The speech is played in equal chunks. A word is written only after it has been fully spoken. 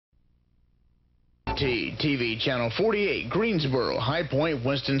WGGT TV Channel 48, Greensboro, High Point,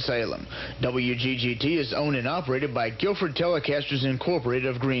 Winston-Salem. WGGT is owned and operated by Guilford Telecasters Incorporated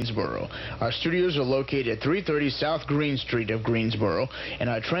of Greensboro. Our studios are located at 330 South Green Street of Greensboro, and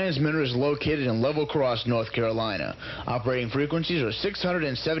our transmitter is located in Level Cross, North Carolina. Operating frequencies are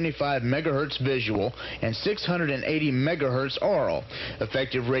 675 megahertz visual and 680 megahertz aural.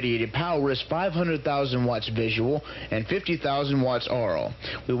 Effective radiated power is 500,000 watts visual and 50,000 watts aural.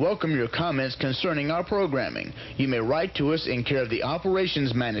 We welcome your comments concerning our programming. You may write to us in care of the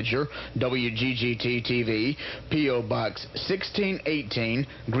Operations Manager, WGGT TV, P.O. Box 1618,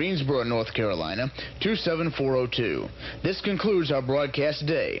 Greensboro, North Carolina, 27402. This concludes our broadcast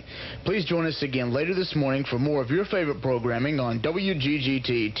today. Please join us again later this morning for more of your favorite programming on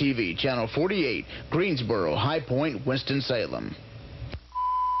WGGT TV, Channel 48, Greensboro, High Point, Winston-Salem.